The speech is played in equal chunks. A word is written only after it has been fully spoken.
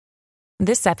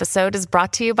This episode is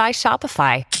brought to you by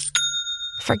Shopify.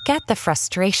 Forget the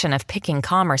frustration of picking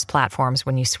commerce platforms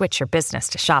when you switch your business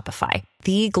to Shopify,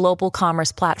 the global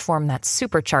commerce platform that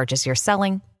supercharges your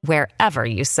selling wherever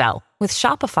you sell. With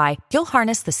Shopify, you'll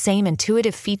harness the same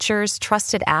intuitive features,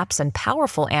 trusted apps, and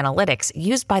powerful analytics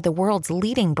used by the world's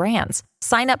leading brands.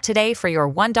 Sign up today for your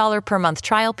 $1 per month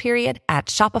trial period at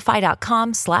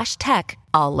shopify.com/tech,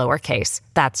 all lowercase.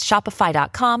 That's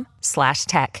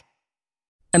shopify.com/tech.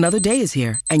 Another day is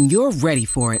here, and you're ready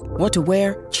for it. What to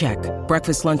wear? Check.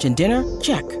 Breakfast, lunch, and dinner?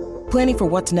 Check. Planning for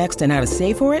what's next and how to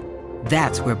save for it?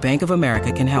 That's where Bank of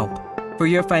America can help. For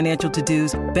your financial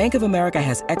to-dos, Bank of America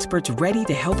has experts ready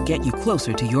to help get you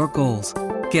closer to your goals.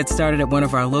 Get started at one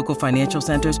of our local financial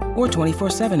centers or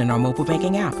 24/7 in our mobile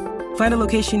banking app. Find a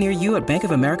location near you at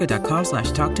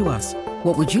bankofamerica.com/talktous.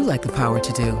 What would you like the power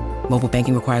to do? Mobile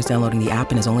banking requires downloading the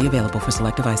app and is only available for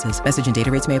select devices. Message and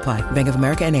data rates may apply. Bank of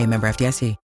America N.A., member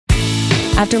FDIC.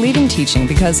 After leaving teaching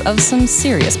because of some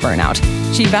serious burnout,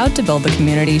 she vowed to build the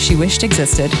community she wished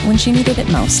existed when she needed it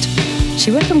most.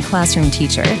 She went from classroom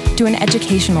teacher to an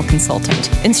educational consultant,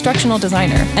 instructional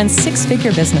designer, and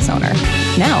six-figure business owner.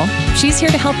 Now, she's here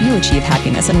to help you achieve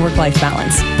happiness and work-life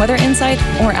balance, whether inside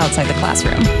or outside the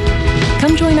classroom.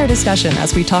 Come join our discussion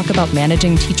as we talk about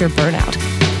managing teacher burnout,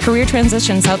 career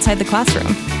transitions outside the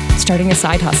classroom, starting a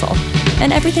side hustle,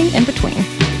 and everything in between.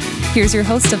 Here's your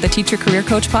host of the Teacher Career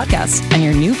Coach podcast and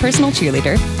your new personal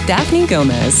cheerleader, Daphne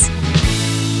Gomez.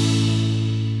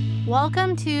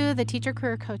 Welcome to the Teacher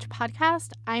Career Coach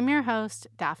podcast. I'm your host,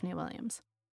 Daphne Williams.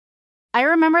 I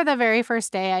remember the very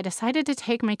first day I decided to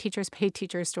take my Teachers Pay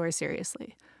Teacher story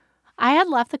seriously. I had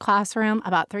left the classroom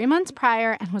about 3 months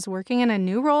prior and was working in a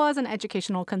new role as an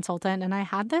educational consultant, and I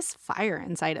had this fire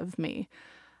inside of me.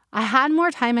 I had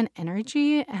more time and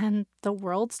energy, and the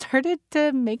world started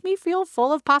to make me feel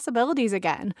full of possibilities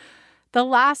again. The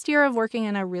last year of working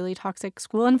in a really toxic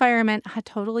school environment had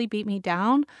totally beat me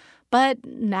down, but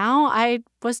now I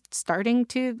was starting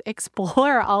to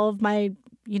explore all of my,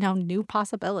 new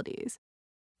possibilities.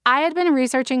 I had been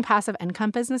researching passive income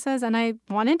businesses, and I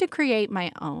wanted to create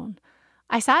my own.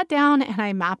 I sat down and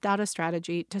I mapped out a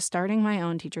strategy to starting my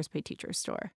own Teachers Pay Teacher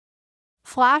store.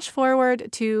 Flash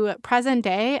forward to present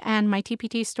day, and my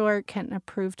TPT store, Kenton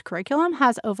Approved Curriculum,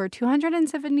 has over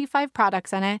 275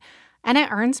 products in it, and it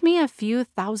earns me a few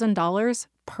 $1,000s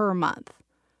per month.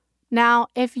 Now,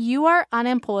 if you are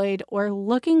unemployed or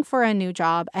looking for a new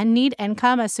job and need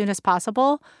income as soon as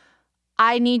possible,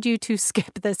 I need you to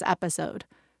skip this episode.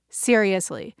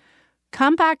 Seriously.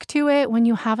 Come back to it when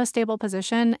you have a stable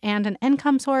position and an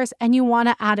income source and you want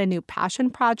to add a new passion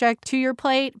project to your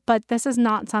plate, but this is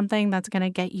not something that's going to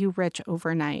get you rich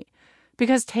overnight.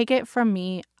 Because take it from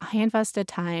me, I invested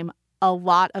time, a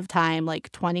lot of time,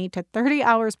 like 20 to 30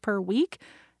 hours per week,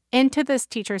 into this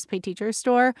Teachers Pay Teacher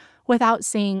store without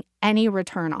seeing any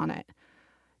return on it.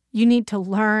 You need to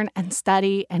learn and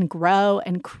study and grow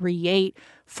and create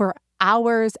for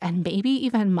hours and maybe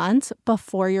even months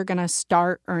before you're going to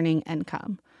start earning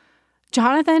income.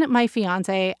 Jonathan, my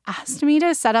fiance, asked me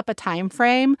to set up a time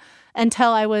frame until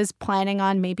I was planning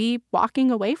on maybe walking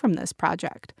away from this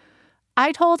project.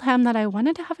 I told him that I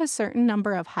wanted to have a certain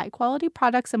number of high-quality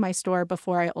products in my store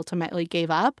before I ultimately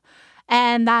gave up,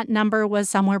 and that number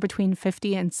was somewhere between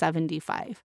 50 and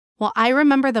 75. Well, I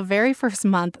remember the very first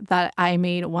month that I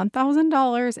made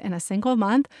 $1,000 in a single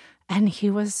month, and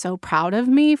he was so proud of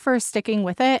me for sticking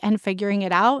with it and figuring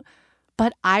it out,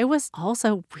 but I was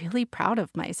also really proud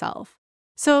of myself.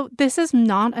 So this is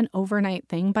not an overnight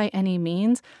thing by any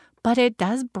means, but it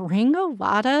does bring a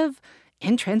lot of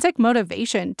intrinsic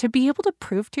motivation to be able to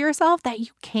prove to yourself that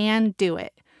you can do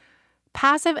it.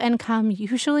 Passive income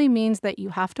usually means that you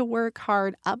have to work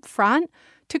hard up front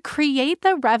to create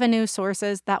the revenue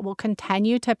sources that will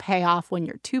continue to pay off when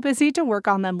you're too busy to work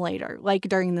on them later, like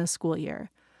during the school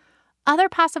year. Other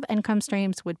passive income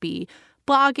streams would be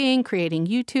blogging, creating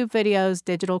YouTube videos,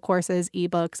 digital courses,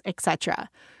 ebooks, etc.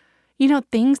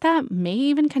 Things that may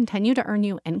even continue to earn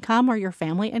you income or your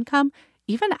family income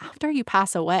even after you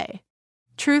pass away.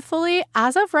 Truthfully,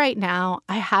 as of right now,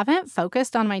 I haven't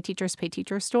focused on my Teachers Pay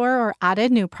Teacher store or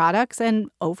added new products in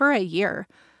over a year,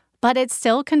 but it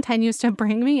still continues to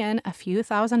bring me in a few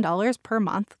 $1,000s per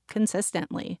month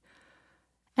consistently.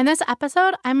 In this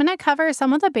episode, I'm going to cover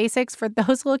some of the basics for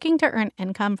those looking to earn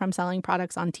income from selling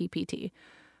products on TPT.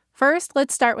 First,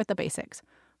 let's start with the basics.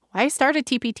 Why start a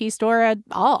TPT store at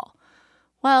all?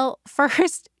 Well,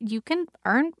 first, you can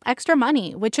earn extra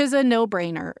money, which is a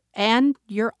no-brainer, and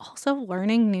you're also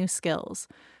learning new skills.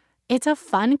 It's a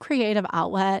fun, creative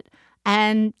outlet,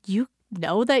 and you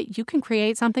know that you can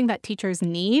create something that teachers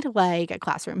need, like a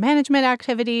classroom management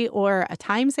activity or a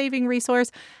time-saving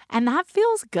resource. And that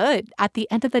feels good at the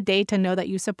end of the day to know that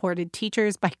you supported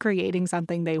teachers by creating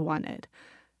something they wanted.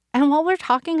 And while we're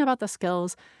talking about the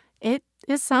skills, it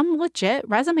is some legit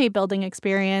resume building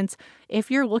experience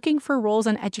if you're looking for roles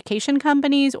in education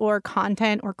companies or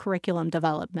content or curriculum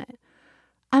development.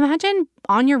 Imagine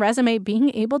on your resume being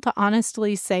able to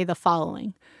honestly say the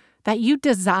following: that you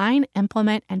design,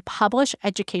 implement, and publish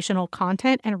educational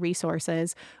content and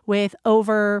resources with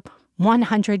over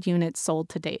 100 units sold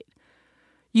to date.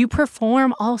 You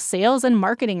perform all sales and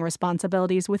marketing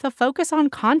responsibilities with a focus on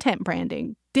content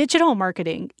branding, digital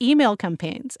marketing, email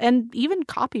campaigns, and even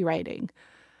copywriting.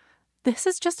 This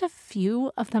is just a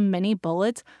few of the many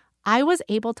bullets I was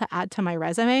able to add to my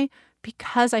resume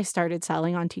because I started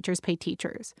selling on Teachers Pay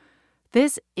Teachers.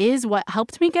 This is what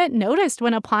helped me get noticed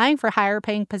when applying for higher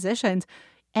paying positions,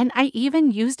 and I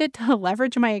even used it to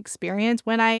leverage my experience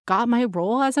when I got my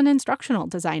role as an instructional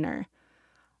designer.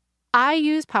 I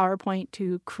use PowerPoint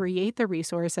to create the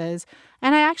resources,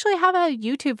 and I actually have a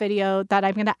YouTube video that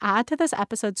I'm going to add to this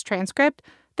episode's transcript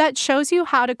that shows you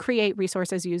how to create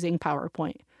resources using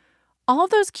PowerPoint. All of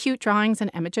those cute drawings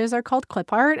and images are called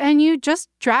clip art, and you just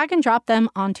drag and drop them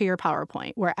onto your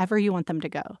PowerPoint wherever you want them to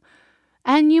go.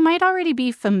 And you might already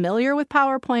be familiar with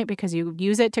PowerPoint because you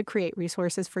use it to create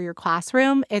resources for your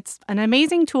classroom. It's an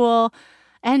amazing tool,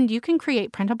 and you can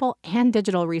create printable and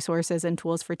digital resources and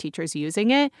tools for teachers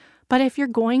using it. But if you're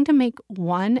going to make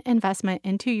one investment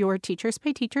into your Teachers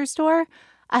Pay Teachers store,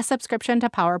 a subscription to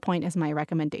PowerPoint is my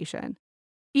recommendation.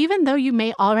 Even though you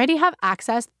may already have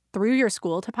access through your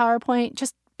school to PowerPoint,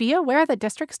 just be aware that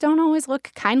districts don't always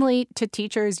look kindly to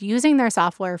teachers using their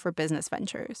software for business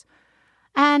ventures.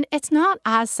 And it's not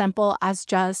as simple as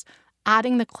just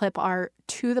adding the clip art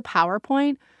to the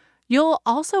PowerPoint. You'll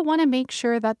also want to make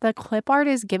sure that the clip art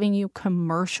is giving you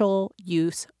commercial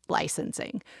use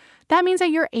licensing. That means that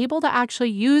you're able to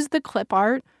actually use the clip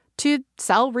art to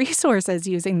sell resources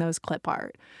using those clip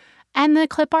art. And the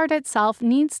clip art itself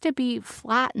needs to be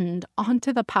flattened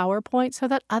onto the PowerPoint so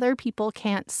that other people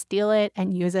can't steal it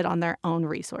and use it on their own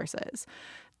resources.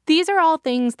 These are all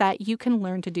things that you can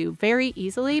learn to do very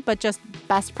easily, but just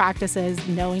best practices,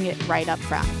 knowing it right up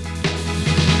front.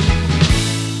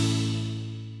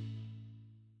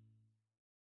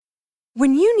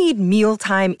 When you need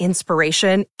mealtime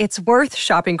inspiration, it's worth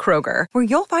shopping Kroger, where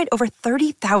you'll find over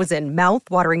 30,000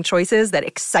 mouth-watering choices that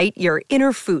excite your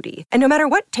inner foodie. And no matter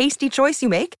what tasty choice you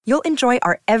make, you'll enjoy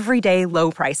our everyday low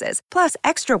prices, plus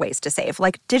extra ways to save,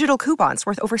 like digital coupons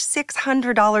worth over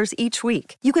 $600 each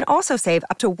week. You can also save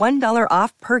up to $1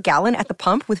 off per gallon at the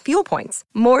pump with fuel points.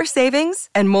 More savings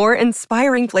and more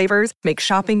inspiring flavors make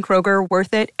shopping Kroger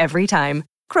worth it every time.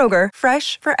 Kroger,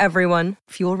 fresh for everyone.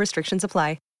 Fuel restrictions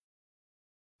apply.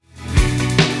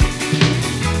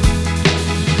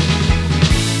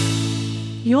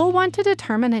 You'll want to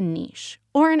determine a niche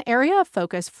or an area of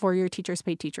focus for your Teachers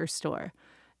Pay Teachers store.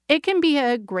 It can be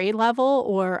a grade level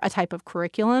or a type of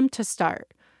curriculum to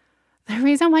start. The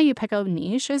reason why you pick a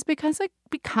niche is because it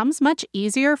becomes much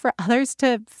easier for others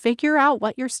to figure out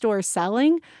what your store is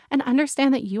selling and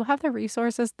understand that you have the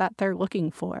resources that they're looking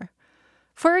for.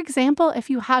 For example, if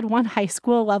you had one high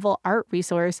school level art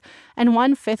resource and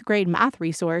one 5th grade math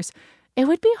resource, it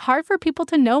would be hard for people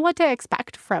to know what to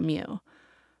expect from you.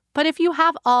 But if you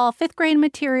have all 5th grade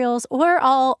materials or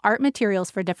all art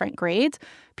materials for different grades,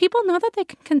 people know that they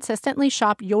can consistently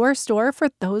shop your store for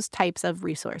those types of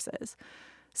resources.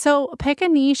 So pick a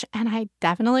niche, and I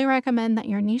definitely recommend that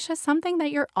your niche is something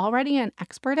that you're already an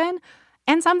expert in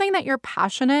and something that you're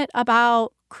passionate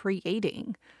about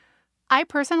creating. I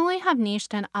personally have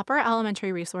niched in upper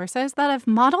elementary resources that have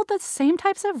modeled the same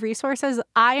types of resources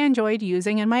I enjoyed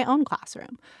using in my own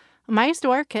classroom. My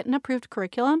store, Kitten Approved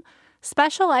Curriculum,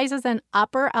 specializes in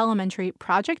upper elementary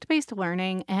project-based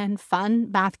learning and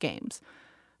fun math games.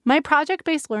 My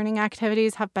project-based learning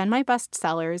activities have been my best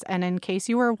sellers, and in case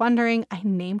you were wondering, I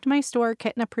named my store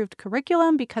Kitten Approved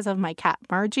Curriculum because of my cat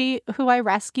Margie, who I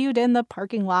rescued in the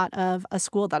parking lot of a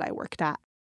school that I worked at.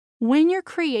 When you're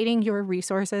creating your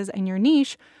resources and your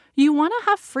niche, you want to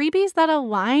have freebies that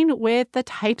align with the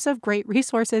types of great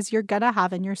resources you're going to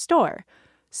have in your store.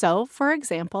 So, for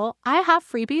example, I have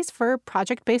freebies for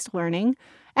project-based learning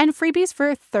and freebies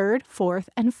for 3rd, 4th,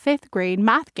 and 5th grade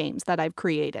math games that I've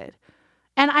created.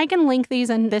 And I can link these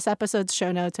in this episode's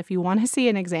show notes if you want to see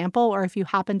an example or if you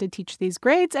happen to teach these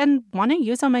grades and want to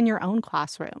use them in your own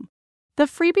classroom. The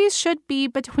freebies should be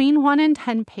between 1 and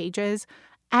 10 pages,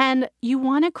 and you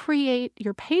want to create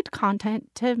your paid content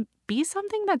to be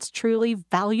something that's truly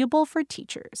valuable for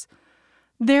teachers.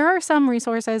 There are some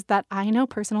resources that I know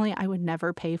personally I would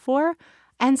never pay for,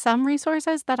 and some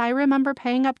resources that I remember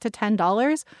paying up to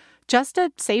 $10 just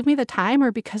to save me the time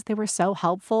or because they were so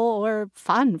helpful or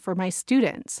fun for my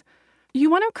students. You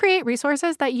want to create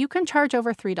resources that you can charge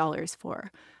over $3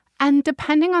 for. And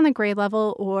depending on the grade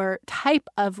level or type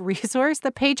of resource,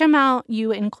 the page amount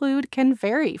you include can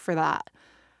vary for that.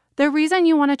 The reason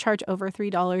you want to charge over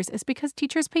 $3 is because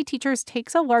Teachers Pay Teachers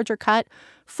takes a larger cut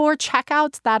for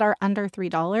checkouts that are under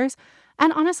 $3.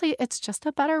 And honestly, it's just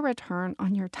a better return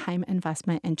on your time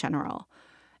investment in general.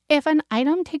 If an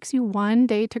item takes you 1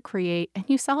 day to create and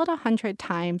you sell it 100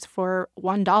 times for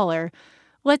 $1,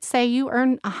 let's say you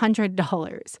earn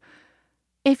 $100.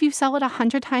 If you sell it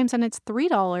 100 times and it's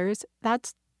 $3,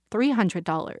 that's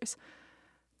 $300.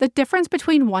 The difference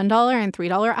between $1 and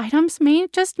 $3 items may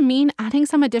just mean adding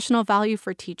some additional value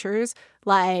for teachers,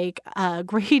 like a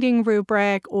grading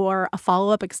rubric or a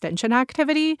follow-up extension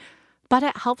activity, but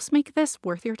it helps make this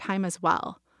worth your time as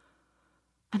well.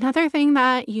 Another thing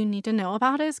that you need to know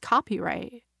about is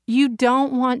copyright. You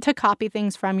don't want to copy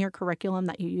things from your curriculum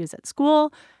that you use at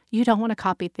school. You don't want to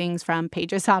copy things from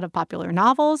pages out of popular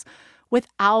novels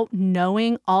without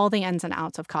knowing all the ins and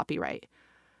outs of copyright.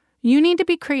 You need to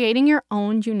be creating your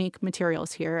own unique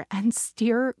materials here and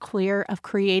steer clear of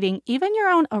creating even your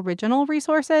own original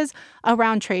resources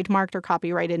around trademarked or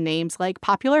copyrighted names like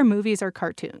popular movies or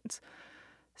cartoons.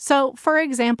 So, for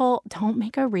example, don't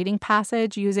make a reading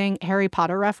passage using Harry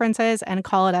Potter references and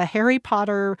call it a Harry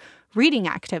Potter reading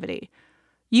activity.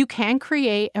 You can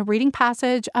create a reading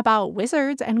passage about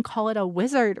wizards and call it a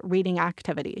wizard reading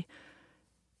activity.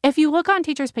 If you look on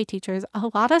Teachers Pay Teachers, a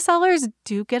lot of sellers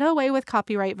do get away with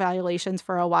copyright violations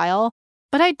for a while,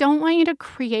 but I don't want you to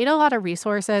create a lot of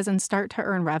resources and start to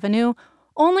earn revenue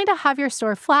only to have your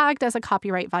store flagged as a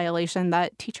copyright violation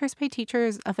that Teachers Pay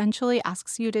Teachers eventually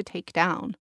asks you to take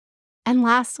down. And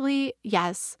lastly,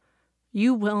 yes,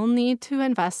 you will need to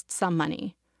invest some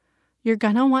money. You're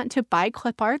going to want to buy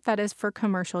clip art that is for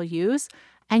commercial use,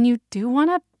 and you do want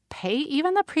to pay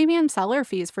even the premium seller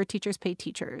fees for Teachers Pay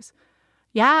Teachers.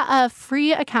 Yeah, a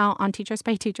free account on Teachers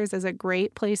Pay Teachers is a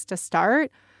great place to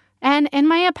start. And in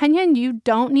my opinion, you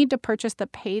don't need to purchase the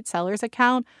paid sellers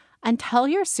account until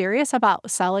you're serious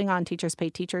about selling on Teachers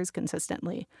Pay Teachers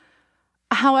consistently.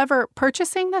 However,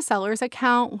 purchasing the sellers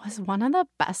account was one of the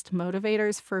best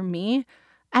motivators for me.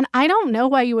 And I don't know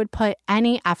why you would put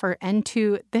any effort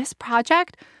into this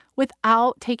project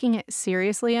without taking it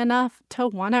seriously enough to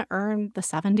want to earn the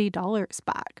 $70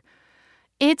 back.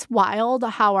 It's wild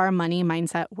how our money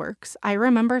mindset works. I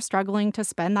remember struggling to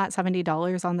spend that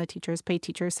 $70 on the Teachers Pay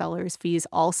Teachers sellers fees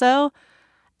also,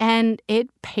 and it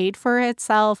paid for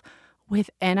itself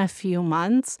within a few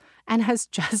months and has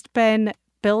just been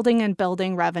building and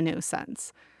building revenue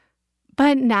since.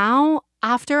 But now,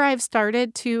 after I've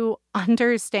started to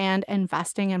understand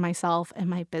investing in myself and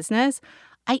my business,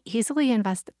 I easily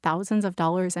invest thousands of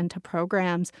dollars into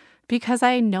programs because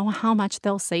I know how much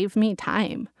they'll save me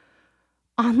time.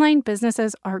 Online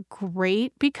businesses are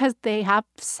great because they have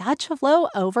such low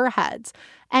overheads,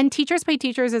 and Teachers Pay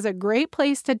Teachers is a great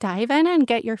place to dive in and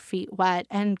get your feet wet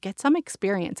and get some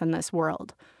experience in this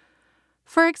world.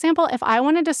 For example, if I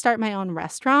wanted to start my own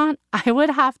restaurant, I would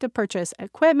have to purchase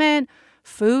equipment,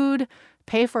 food,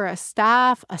 pay for a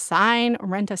staff, a sign,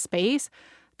 rent a space.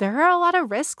 There are a lot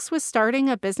of risks with starting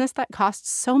a business that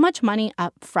costs so much money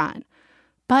up front.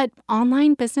 But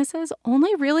online businesses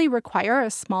only really require a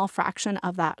small fraction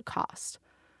of that cost.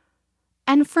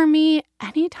 And for me,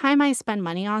 anytime I spend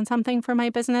money on something for my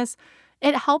business,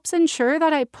 it helps ensure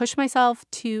that I push myself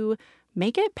to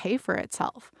make it pay for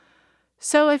itself.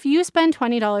 So if you spend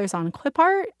 $20 on clip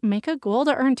art, make a goal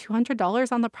to earn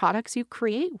 $200 on the products you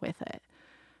create with it.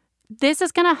 This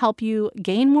is going to help you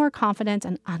gain more confidence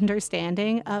and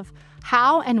understanding of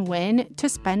how and when to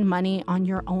spend money on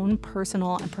your own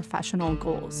personal and professional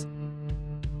goals.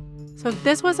 So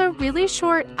this was a really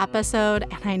short episode,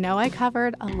 and I know I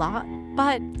covered a lot,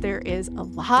 but there is a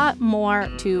lot more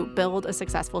to build a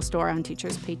successful store on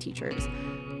Teachers Pay Teachers.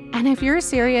 And if you're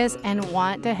serious and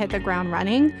want to hit the ground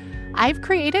running, I've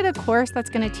created a course that's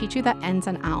going to teach you the ins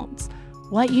and outs.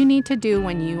 What you need to do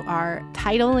when you are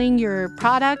titling your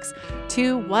products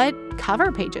to what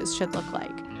cover pages should look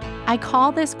like. I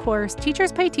call this course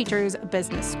Teachers Pay Teachers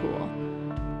Business School.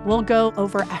 We'll go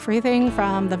over everything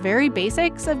from the very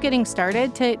basics of getting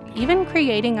started to even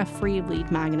creating a free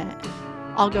lead magnet.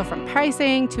 I'll go from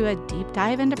pricing to a deep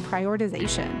dive into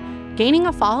prioritization, gaining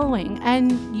a following,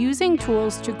 and using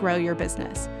tools to grow your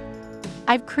business.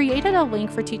 I've created a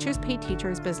link for Teachers Pay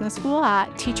Teachers Business School at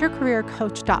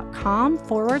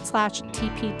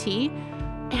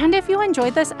teachercareercoach.com/TPT, And if you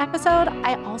enjoyed this episode,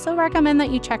 I also recommend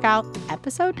that you check out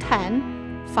episode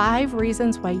 10, 5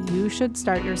 Reasons Why You Should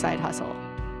Start Your Side Hustle.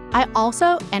 I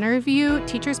also interview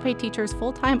Teachers Pay Teachers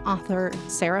full-time author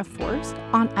Sarah Forst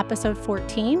on episode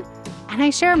 14, and I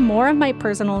share more of my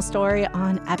personal story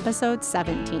on episode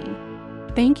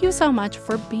 17. Thank you so much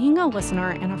for being a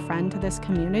listener and a friend to this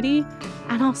community,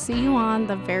 and I'll see you on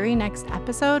the very next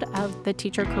episode of the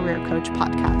Teacher Career Coach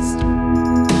podcast.